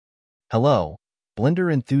Hello,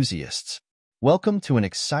 Blender enthusiasts. Welcome to an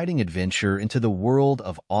exciting adventure into the world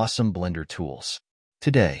of awesome Blender tools.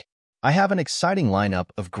 Today, I have an exciting lineup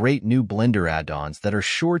of great new Blender add-ons that are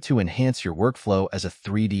sure to enhance your workflow as a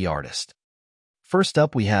 3D artist. First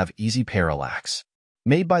up, we have Eevee Parallax.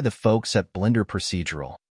 Made by the folks at Blender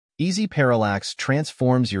Procedural, Eevee Parallax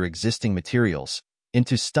transforms your existing materials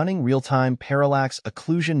into stunning real-time parallax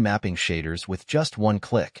occlusion mapping shaders with just one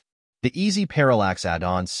click. The Eevee Parallax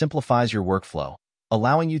add-on simplifies your workflow,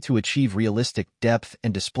 allowing you to achieve realistic depth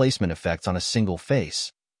and displacement effects on a single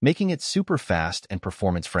face, making it super fast and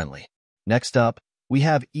performance-friendly. Next up, we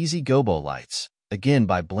have Eevee Gobo Lights, again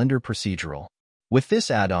by Blender Procedural. With this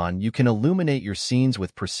add-on, you can illuminate your scenes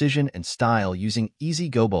with precision and style using Eevee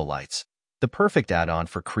Gobo Lights, the perfect add-on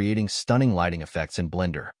for creating stunning lighting effects in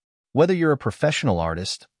Blender. Whether you're a professional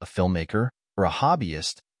artist, a filmmaker, or a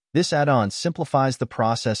hobbyist, this add-on simplifies the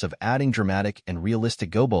process of adding dramatic and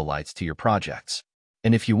realistic Gobo lights to your projects.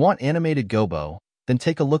 And if you want animated Gobo, then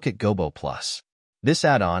take a look at Gobo Plus. This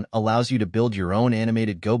add-on allows you to build your own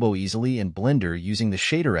animated Gobo easily in Blender using the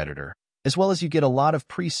shader editor, as well as you get a lot of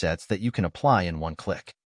presets that you can apply in one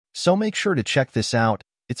click. So make sure to check this out.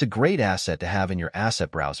 It's a great asset to have in your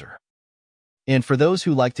asset browser. And for those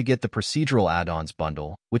who like to get the Procedural Add-ons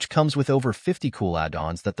bundle, which comes with over 50 cool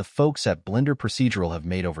add-ons that the folks at Blender Procedural have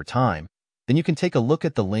made over time, then you can take a look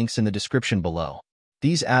at the links in the description below.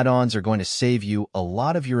 These add-ons are going to save you a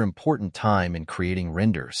lot of your important time in creating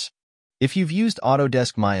renders. If you've used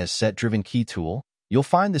Autodesk Maya's Set-Driven Key tool, you'll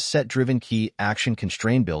find the Set-Driven Key Action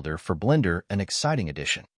Constraint Builder for Blender an exciting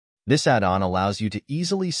addition. This add-on allows you to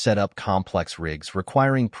easily set up complex rigs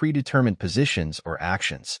requiring predetermined positions or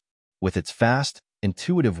actions. With its fast,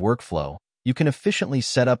 intuitive workflow, you can efficiently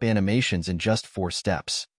set up animations in just 4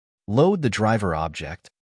 steps. Load the driver object,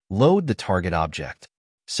 load the target object,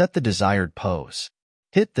 set the desired pose.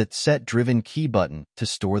 Hit the Set-Driven Key button to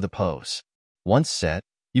store the pose. Once set,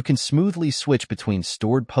 you can smoothly switch between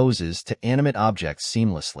stored poses to animate objects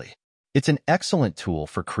seamlessly. It's an excellent tool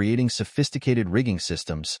for creating sophisticated rigging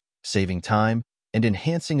systems, saving time, and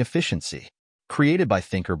enhancing efficiency. Created by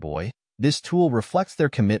Thinkerboy, this tool reflects their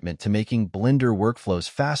commitment to making Blender workflows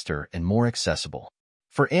faster and more accessible.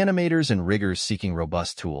 For animators and riggers seeking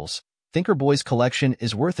robust tools, Thinkerboy's collection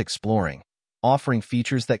is worth exploring, offering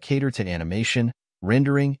features that cater to animation,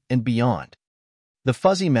 rendering, and beyond. The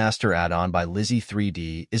Fuzzy Master add-on by Lizzie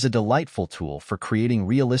 3D is a delightful tool for creating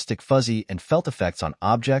realistic fuzzy and felt effects on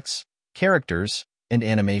objects, characters, and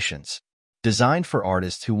animations. Designed for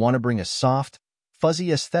artists who want to bring a soft,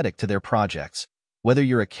 fuzzy aesthetic to their projects, whether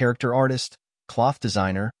you're a character artist, cloth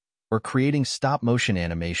designer, or creating stop-motion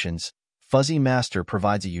animations, Fuzzy Master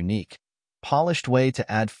provides a unique, polished way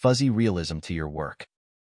to add fuzzy realism to your work.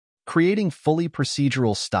 Creating fully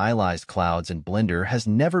procedural stylized clouds in Blender has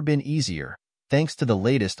never been easier, thanks to the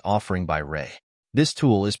latest offering by Ray. This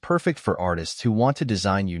tool is perfect for artists who want to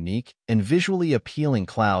design unique and visually appealing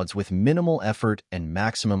clouds with minimal effort and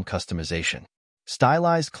maximum customization.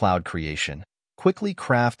 Stylized cloud creation. Quickly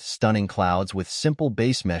craft stunning clouds with simple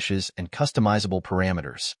base meshes and customizable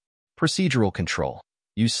parameters. Procedural control.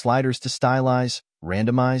 Use sliders to stylize,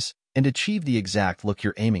 randomize, and achieve the exact look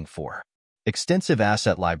you're aiming for. Extensive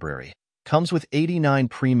asset library. Comes with 89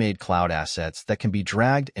 pre-made cloud assets that can be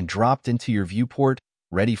dragged and dropped into your viewport,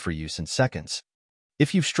 ready for use in seconds.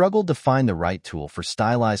 If you've struggled to find the right tool for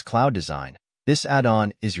stylized cloud design, this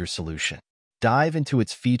add-on is your solution. Dive into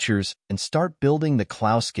its features and start building the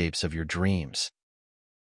cloudscapes of your dreams.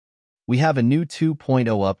 We have a new 2.0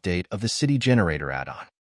 update of the City Generator add-on.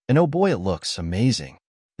 And oh boy, it looks amazing.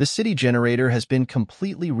 The City Generator has been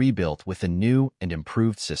completely rebuilt with a new and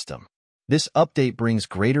improved system. This update brings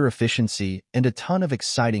greater efficiency and a ton of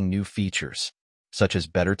exciting new features, such as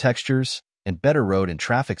better textures and better road and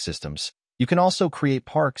traffic systems. You can also create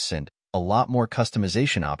parks and a lot more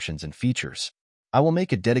customization options and features. I will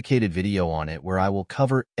make a dedicated video on it where I will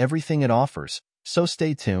cover everything it offers, so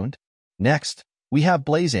stay tuned. Next, we have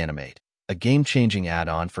Blaze Animate, a game-changing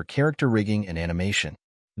add-on for character rigging and animation.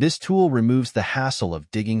 This tool removes the hassle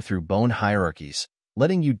of digging through bone hierarchies,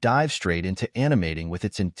 letting you dive straight into animating with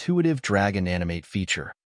its intuitive drag and animate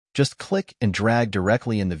feature. Just click and drag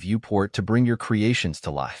directly in the viewport to bring your creations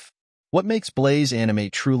to life. What makes Blaze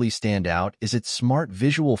Animate truly stand out is its smart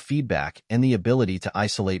visual feedback and the ability to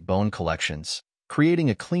isolate bone collections, creating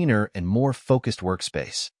a cleaner and more focused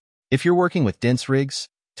workspace. If you're working with dense rigs,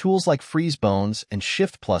 tools like Freeze Bones and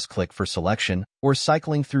Shift+Click for selection or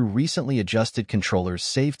cycling through recently adjusted controllers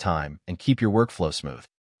save time and keep your workflow smooth.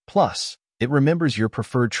 Plus, it remembers your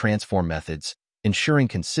preferred transform methods, ensuring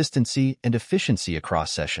consistency and efficiency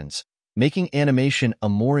across sessions, making animation a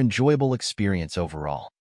more enjoyable experience overall.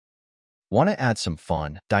 Want to add some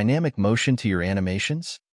fun, dynamic motion to your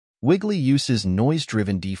animations? Wiggly uses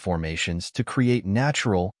noise-driven deformations to create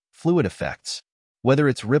natural, fluid effects. Whether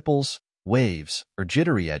it's ripples, waves, or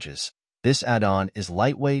jittery edges, this add-on is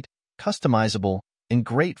lightweight, customizable, and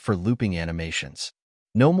great for looping animations.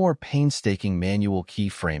 No more painstaking manual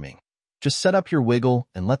keyframing. Just set up your wiggle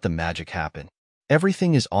and let the magic happen.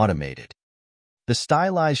 Everything is automated. The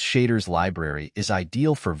Stylized Shaders library is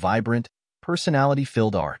ideal for vibrant,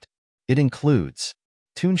 personality-filled art. It includes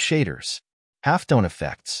Toon Shaders, Halftone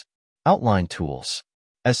Effects, Outline Tools.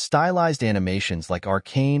 As stylized animations like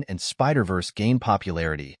Arcane and Spider-Verse gain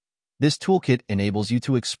popularity, this toolkit enables you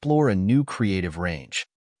to explore a new creative range.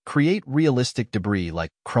 Create realistic debris like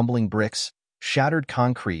crumbling bricks, shattered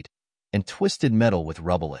concrete, and twisted metal with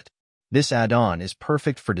Rubble It. This add-on is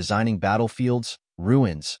perfect for designing battlefields,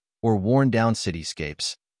 ruins, or worn-down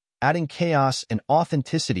cityscapes, adding chaos and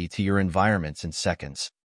authenticity to your environments in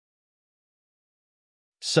seconds.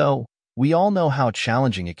 So, we all know how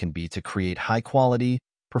challenging it can be to create high-quality,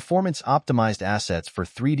 performance-optimized assets for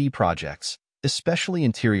 3D projects, especially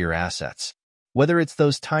interior assets. Whether it's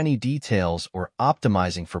those tiny details or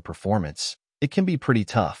optimizing for performance, it can be pretty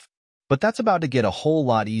tough. But that's about to get a whole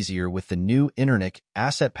lot easier with the new interniq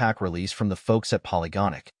asset pack release from the folks at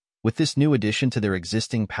Polygonic, with this new addition to their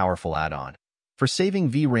existing powerful add-on. For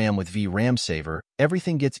saving VRAM with VRAM Saver,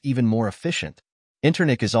 everything gets even more efficient.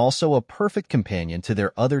 interniq is also a perfect companion to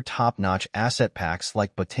their other top-notch asset packs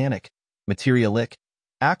like Botanic, Materialic,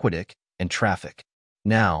 Aquatic, and Traffic.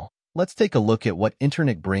 Now, let's take a look at what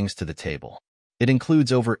interniq brings to the table. It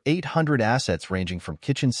includes over 800 assets ranging from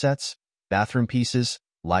kitchen sets, bathroom pieces,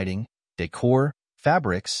 lighting, decor,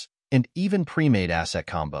 fabrics, and even pre-made asset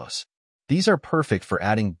combos. These are perfect for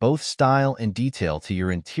adding both style and detail to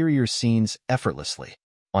your interior scenes effortlessly.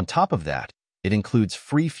 On top of that, it includes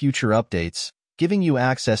free future updates, giving you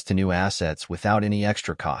access to new assets without any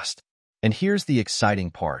extra cost. And here's the exciting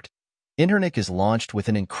part. interniq is launched with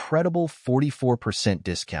an incredible 44%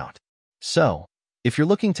 discount. So, if you're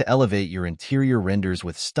looking to elevate your interior renders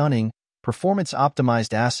with stunning,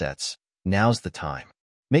 performance-optimized assets, now's the time.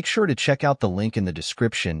 Make sure to check out the link in the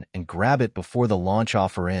description and grab it before the launch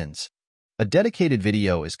offer ends. A dedicated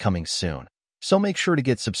video is coming soon, so make sure to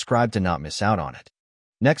get subscribed to not miss out on it.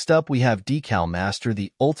 Next up, we have Decal Master,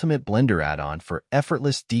 the ultimate Blender add-on for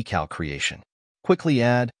effortless decal creation. Quickly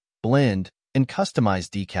add, blend, and customize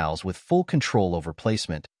decals with full control over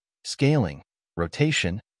placement, scaling,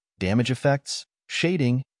 rotation, damage effects,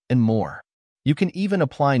 shading, and more. You can even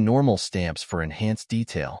apply normal stamps for enhanced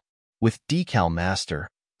detail. With Decal Master,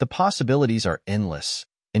 the possibilities are endless,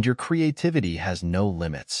 and your creativity has no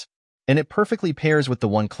limits. And it perfectly pairs with the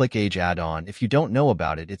One-Click Age add-on. If you don't know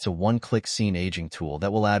about it, it's a one-click scene aging tool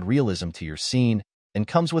that will add realism to your scene and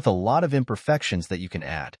comes with a lot of imperfections that you can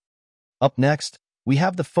add. Up next, we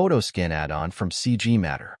have the PhotoScan add-on from CG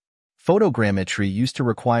Matter. Photogrammetry used to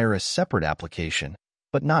require a separate application,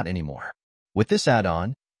 but not anymore. With this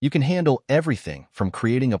add-on, you can handle everything from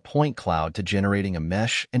creating a point cloud to generating a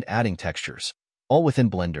mesh and adding textures, all within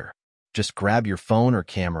Blender. Just grab your phone or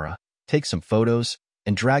camera, take some photos,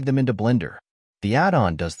 and drag them into Blender. The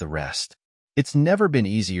add-on does the rest. It's never been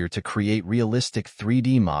easier to create realistic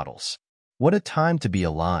 3D models. What a time to be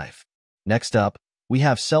alive. Next up, we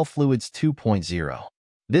have Cell Fluids 2.0.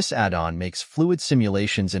 This add-on makes fluid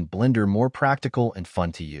simulations in Blender more practical and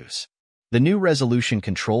fun to use. The new resolution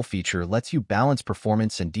control feature lets you balance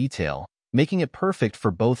performance and detail, making it perfect for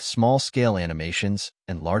both small-scale animations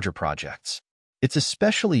and larger projects. It's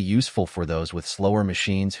especially useful for those with slower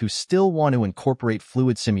machines who still want to incorporate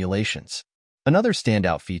fluid simulations. Another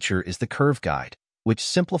standout feature is the Curve Guide, which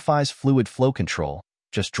simplifies fluid flow control.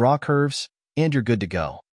 Just draw curves, and you're good to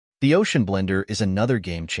go. The Ocean Blender is another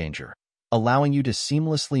game changer, allowing you to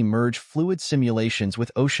seamlessly merge fluid simulations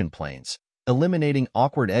with ocean planes, eliminating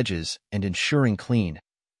awkward edges and ensuring clean,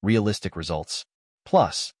 realistic results.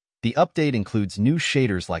 Plus, the update includes new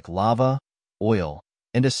shaders like lava, oil,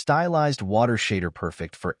 and a stylized water shader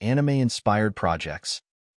perfect for anime-inspired projects.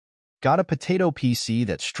 Got a potato PC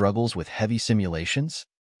that struggles with heavy simulations?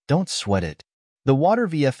 Don't sweat it. The Water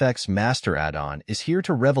VFX Master add-on is here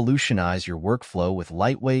to revolutionize your workflow with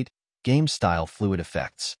lightweight, game-style fluid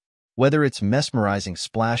effects. Whether it's mesmerizing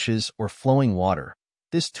splashes or flowing water,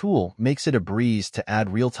 this tool makes it a breeze to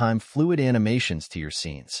add real-time fluid animations to your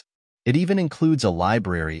scenes. It even includes a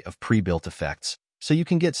library of pre-built effects, so you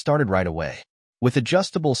can get started right away. With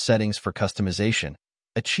adjustable settings for customization,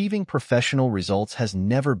 achieving professional results has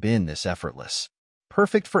never been this effortless.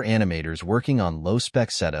 Perfect for animators working on low-spec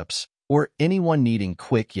setups or anyone needing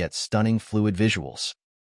quick yet stunning fluid visuals.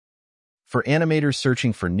 For animators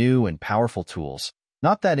searching for new and powerful tools,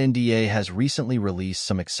 Not that NDA has recently released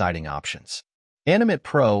some exciting options. Animate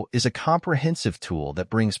Pro is a comprehensive tool that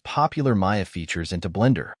brings popular Maya features into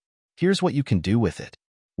Blender. Here's what you can do with it.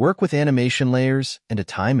 Work with animation layers and a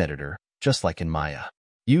time editor, just like in Maya.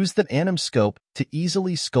 Use the Anim scope to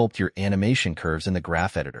easily sculpt your animation curves in the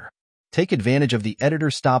graph editor. Take advantage of the editor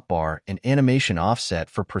stop bar and animation offset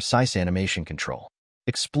for precise animation control.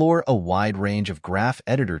 Explore a wide range of graph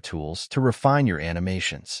editor tools to refine your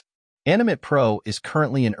animations. Animate Pro is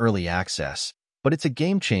currently in early access, but it's a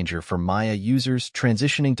game changer for Maya users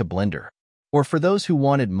transitioning to Blender, or for those who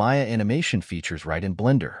wanted Maya animation features right in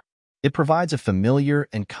Blender. It provides a familiar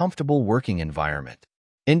and comfortable working environment.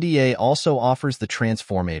 NDA also offers the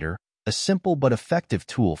Transformator, a simple but effective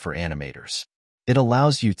tool for animators. It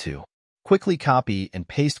allows you to quickly copy and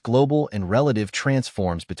paste global and relative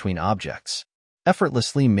transforms between objects,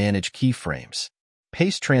 effortlessly manage keyframes,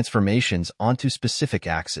 paste transformations onto specific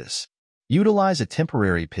axes, utilize a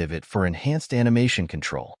temporary pivot for enhanced animation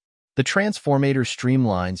control. The Transformator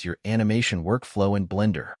streamlines your animation workflow in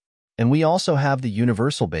Blender. And we also have the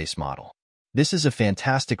Universal Base Model. This is a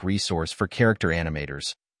fantastic resource for character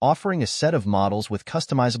animators, offering a set of models with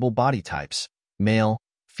customizable body types, male,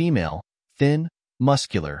 female, thin,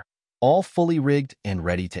 muscular, all fully rigged and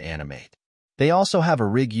ready to animate. They also have a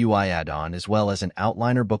Rig UI add-on as well as an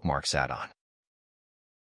Outliner Bookmarks add-on.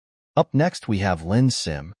 Up next, we have Lens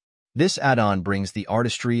Sim. This add-on brings the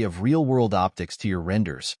artistry of real-world optics to your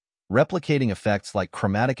renders, replicating effects like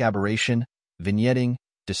chromatic aberration, vignetting,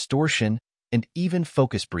 distortion, and even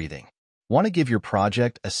focus breathing. Want to give your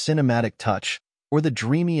project a cinematic touch or the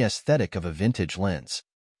dreamy aesthetic of a vintage lens?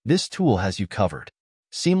 This tool has you covered.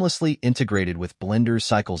 Seamlessly integrated with Blender's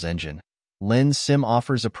Cycles engine, Lens Sim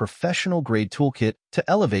offers a professional-grade toolkit to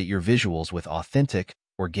elevate your visuals with authentic,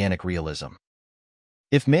 organic realism.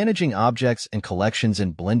 If managing objects and collections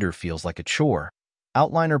in Blender feels like a chore,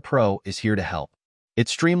 Outliner Pro is here to help. It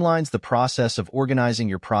streamlines the process of organizing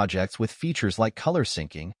your projects with features like color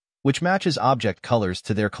syncing, which matches object colors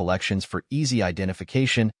to their collections for easy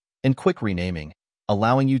identification and quick renaming,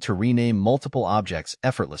 allowing you to rename multiple objects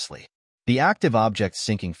effortlessly. The active object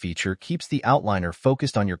syncing feature keeps the outliner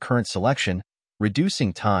focused on your current selection,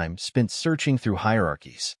 reducing time spent searching through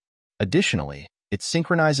hierarchies. Additionally, it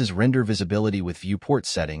synchronizes render visibility with viewport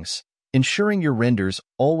settings, ensuring your renders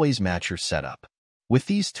always match your setup. With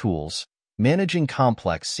these tools, managing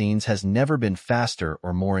complex scenes has never been faster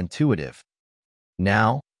or more intuitive.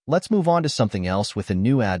 Now, let's move on to something else with a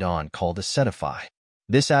new add-on called Assetify.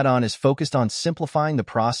 This add-on is focused on simplifying the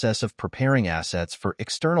process of preparing assets for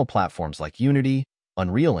external platforms like Unity,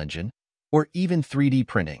 Unreal Engine, or even 3D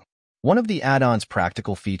printing. One of the add-on's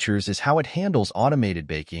practical features is how it handles automated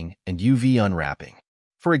baking and UV unwrapping.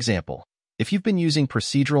 For example, if you've been using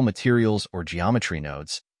procedural materials or geometry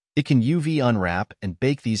nodes, it can UV unwrap and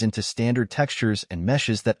bake these into standard textures and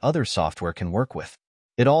meshes that other software can work with.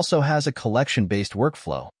 It also has a collection-based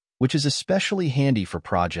workflow, which is especially handy for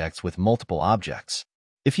projects with multiple objects.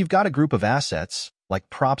 If you've got a group of assets, like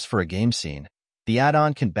props for a game scene, the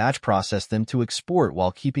add-on can batch process them to export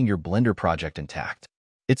while keeping your Blender project intact.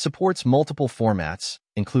 It supports multiple formats,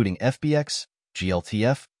 including FBX,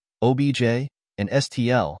 GLTF, OBJ, and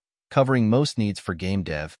STL, covering most needs for game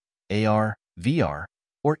dev, AR, VR,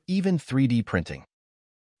 or even 3D printing.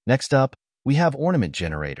 Next up, we have Ornament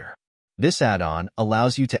Generator. This add-on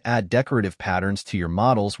allows you to add decorative patterns to your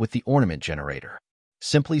models with the Ornament Generator.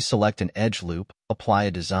 Simply select an edge loop, apply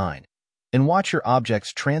a design, and watch your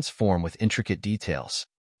objects transform with intricate details.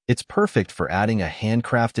 It's perfect for adding a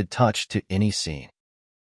handcrafted touch to any scene.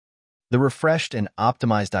 The refreshed and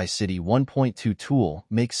optimized iCity 1.2 tool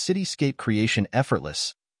makes cityscape creation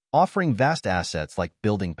effortless, offering vast assets like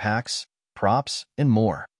building packs, props, and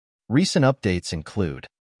more. Recent updates include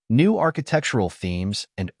new architectural themes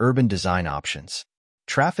and urban design options,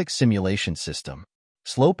 traffic simulation system,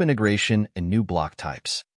 slope integration, and new block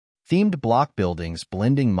types. Themed block buildings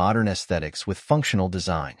blending modern aesthetics with functional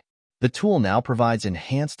design. The tool now provides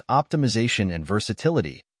enhanced optimization and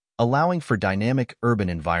versatility, allowing for dynamic urban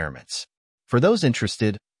environments. For those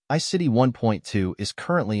interested, iCity 1.2 is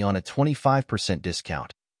currently on a 25%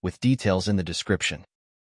 discount, with details in the description.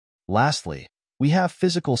 Lastly, we have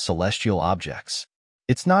Physical Celestial Objects.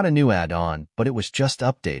 It's not a new add-on, but it was just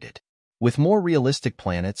updated. With more realistic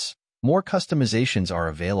planets, more customizations are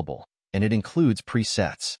available, and it includes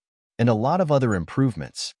presets and a lot of other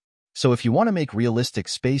improvements. So if you want to make realistic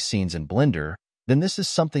space scenes in Blender, then this is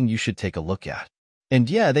something you should take a look at. And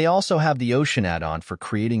yeah, they also have the Ocean add-on for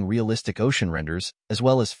creating realistic ocean renders, as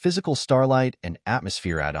well as Physical Starlight and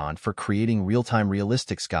Atmosphere add-on for creating real-time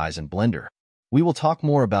realistic skies in Blender. We will talk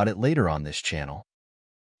more about it later on this channel.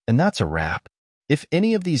 And that's a wrap. If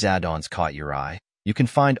any of these add-ons caught your eye, you can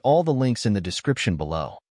find all the links in the description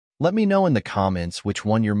below. Let me know in the comments which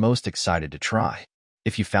one you're most excited to try.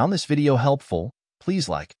 If you found this video helpful, please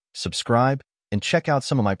like, subscribe, and check out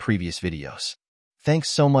some of my previous videos. Thanks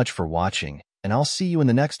so much for watching, and I'll see you in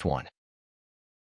the next one.